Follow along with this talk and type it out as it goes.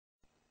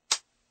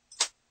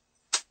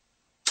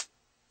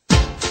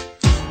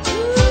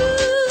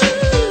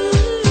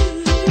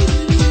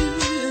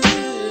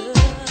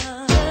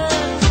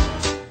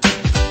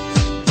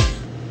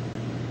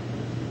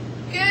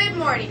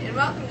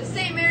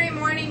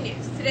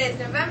Today is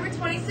November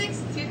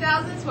 26,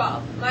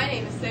 2012. My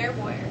name is Sarah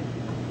Boyer.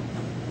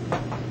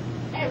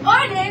 And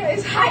my name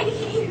is Heidi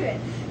Even.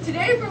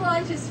 Today for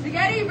lunch is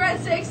spaghetti,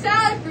 breadstick,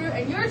 salad, fruit,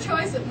 and your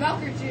choice of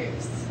milk or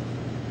juice.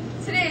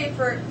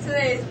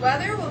 Today's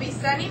weather will be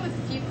sunny with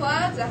a few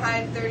clouds, a high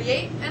of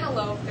 38 and a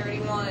low of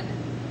 31.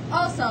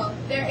 Also,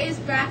 there is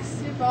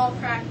basketball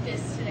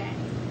practice today.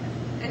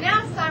 And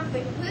now it's time for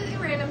the completely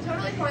random,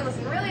 totally pointless,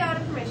 and really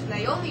odd information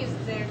that you'll use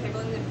at the dinner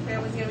table, and the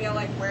family's going to be all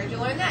like, where'd you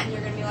learn that? And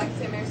you're going to be like,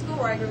 St. Mary's School,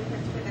 where I go to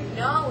the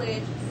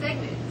knowledge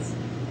segments.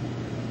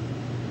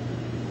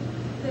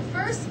 The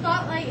first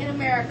spotlight in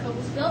America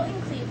was built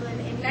in Cleveland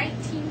in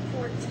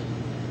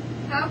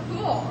 1914. How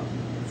cool!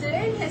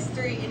 Today in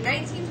history, in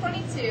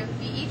 1922,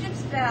 the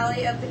Egypt's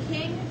Valley of the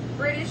King,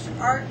 British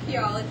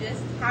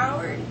archaeologists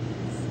Howard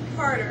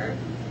Carter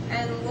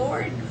and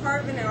Lord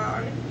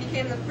Carnarvon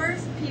became the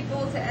first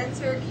people to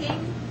enter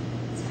King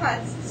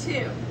Tut's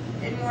tomb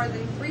in more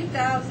than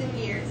 3,000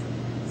 years.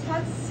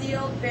 Tut's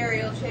sealed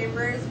burial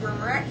chambers were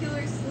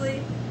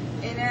miraculously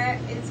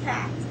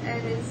intact,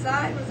 and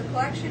inside was a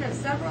collection of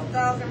several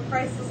thousand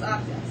priceless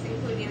objects,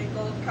 including a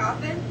gold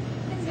coffin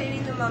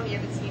containing the mummy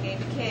of a teenage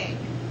king.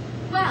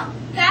 Well,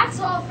 that's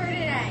all for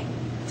today.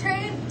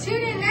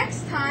 Tune in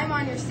next time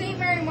on your St.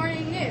 Mary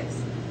Morning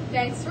News.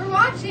 Thanks for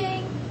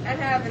watching! And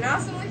have an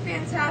awesomely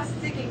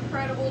fantastic,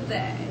 incredible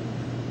day.